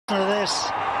Of this.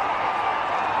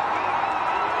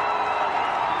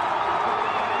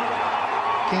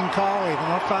 King Kohli, they're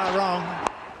not far wrong.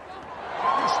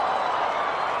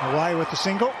 Away with the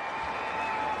single.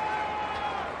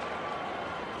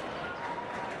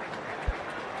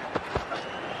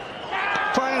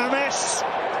 Playing a mess.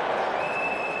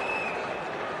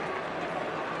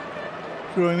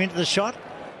 Threw him into the shot.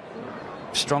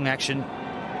 Strong action.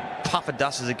 Puff of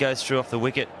dust as it goes through off the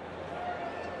wicket.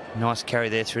 Nice carry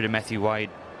there through to Matthew Wade.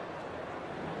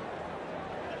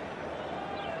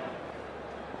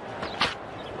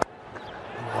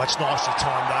 Oh, it's nicely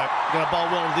timed though. You've got to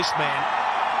bowl well to this man,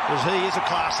 because he is a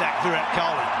class act, Virat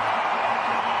Kohli.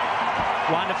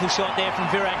 Wonderful shot there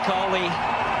from Virat Kohli.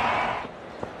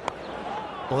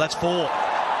 Well, that's 4.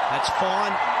 That's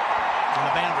fine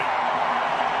from the boundary.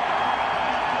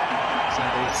 So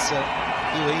there's a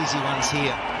few easy ones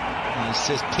here. He's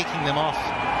just picking them off.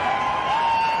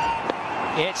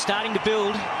 Yeah, it's starting to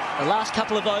build. The last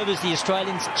couple of overs, the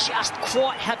Australians just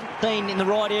quite haven't been in the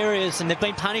right areas, and they've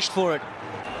been punished for it.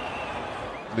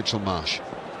 Mitchell Marsh.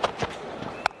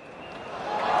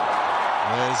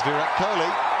 There's Virat Kohli.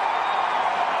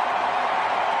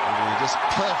 And he just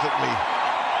perfectly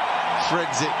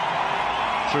threads it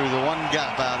through the one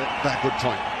gap out at backward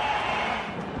point.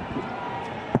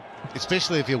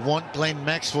 Especially if you want Glenn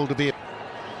Maxwell to be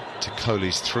to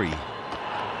Kohli's 3.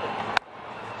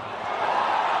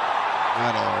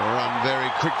 That'll run very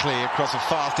quickly across a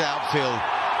fast outfield.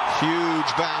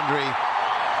 Huge boundary.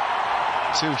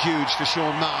 Too huge for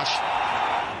Shaun Marsh.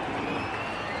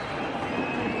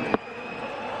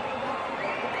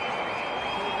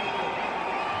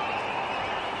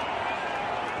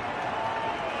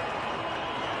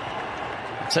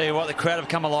 Tell you what, the crowd have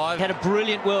come alive. Had a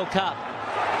brilliant World Cup.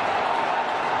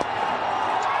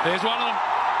 There's one of them.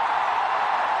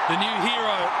 The new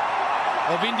hero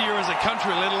of India as a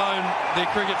country, let alone their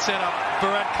cricket setup.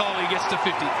 Virat Kohli gets to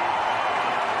 50.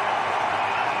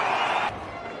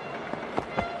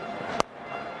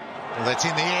 Well, that's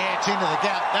in the air, it's into the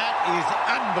gap. That is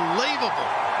unbelievable.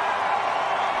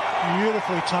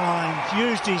 Beautifully timed.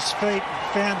 Used his feet,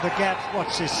 found the gap.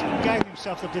 Watch this. Gave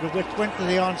himself a bit of width. Went to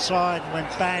the onside and went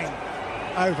bang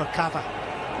over cover.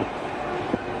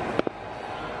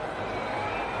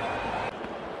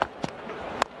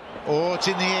 Oh, it's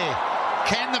in the air.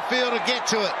 Can the fielder get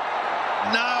to it?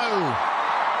 No.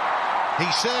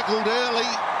 He circled early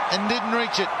and didn't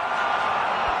reach it.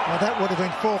 Well, that would have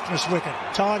been Faulkner's wicket.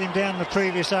 Tied him down the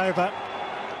previous over.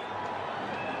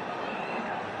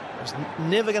 It's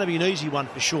never going to be an easy one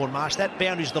for Shaun Marsh. That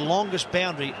boundary is the longest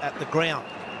boundary at the ground.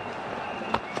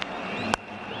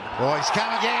 Oh, he's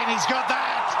come again. He's got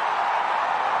that.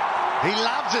 He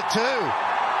loves it too.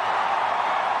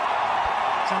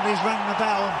 Somebody's rung the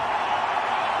bell.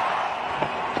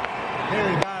 Here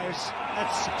he goes.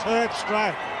 That's a superb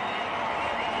stroke.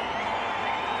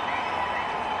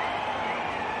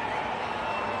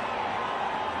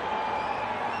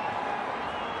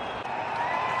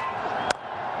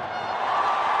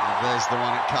 There's the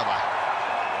one at cover.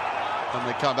 And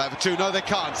they come back for 2. No, they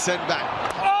can't. Send back.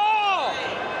 Oh!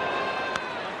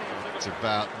 It's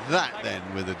about that then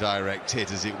with a direct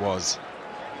hit as it was.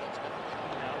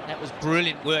 That was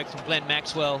brilliant work from Glenn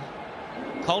Maxwell.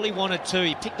 Kohli wanted to.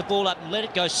 He picked the ball up and let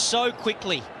it go so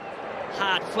quickly.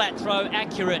 Hard, flat throw,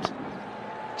 accurate.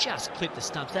 Just clipped the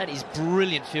stumps. That is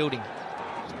brilliant fielding.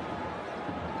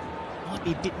 Might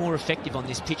be a bit more effective on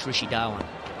this pitch, Rishi Dhawan.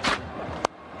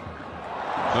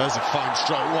 There's a fine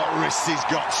stroke. What wrists he's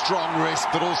got. Strong wrists,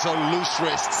 but also loose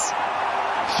wrists.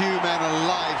 Few men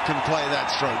alive can play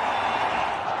that stroke.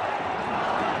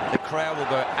 The crowd will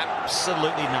go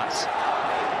absolutely nuts.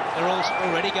 They're all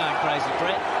already going crazy,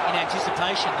 Brett, in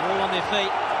anticipation. They're all on their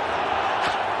feet.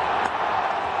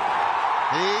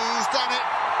 He's done it.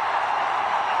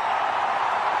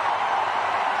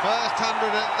 First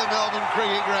 100 at the Melbourne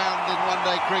Cricket Ground in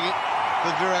one-day cricket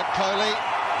for Virat Kohli.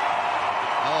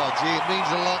 Oh, gee, it means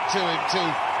a lot to him, too.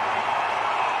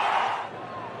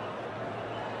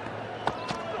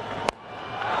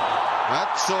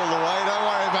 That's all the way. Don't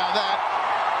worry about that.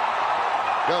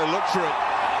 Go look for it.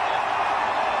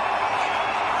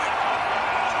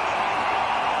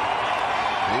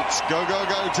 It's go, go,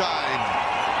 go time.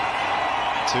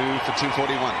 2 for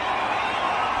 241.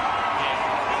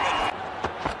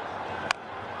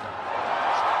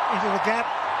 Into the gap.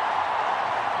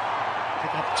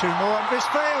 Pick up 2 more in this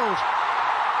field.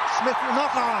 Smith will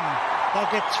knock on.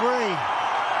 They'll get 3.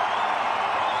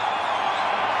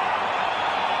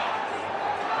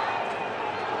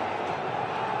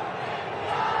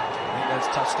 I think that's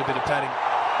touched a bit of padding.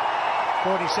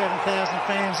 47,000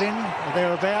 fans in, or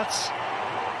thereabouts.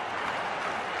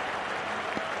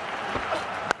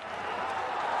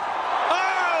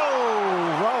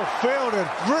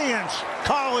 brilliant.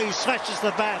 Kohli smashes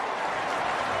the bat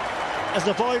as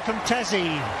the boy from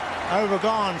Tassie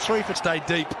overgone 3 for. Stay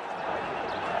deep.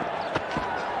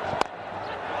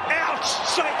 Out,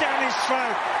 straight down his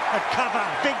throat. At cover,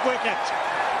 big wicket.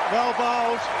 Well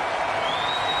bowled.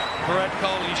 Virat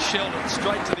Kohli shelled it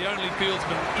straight to the only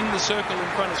fieldsman in the circle in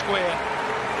front of square.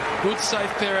 Good safe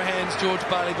pair of hands, George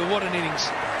Bailey, but what an innings.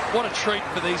 What a treat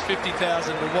for these 50,000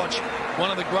 to watch one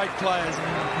of the great players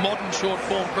in modern short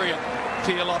form cricket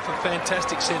peel off a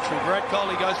fantastic century. Virat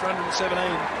Kohli goes for 117.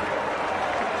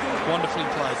 Wonderfully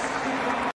played.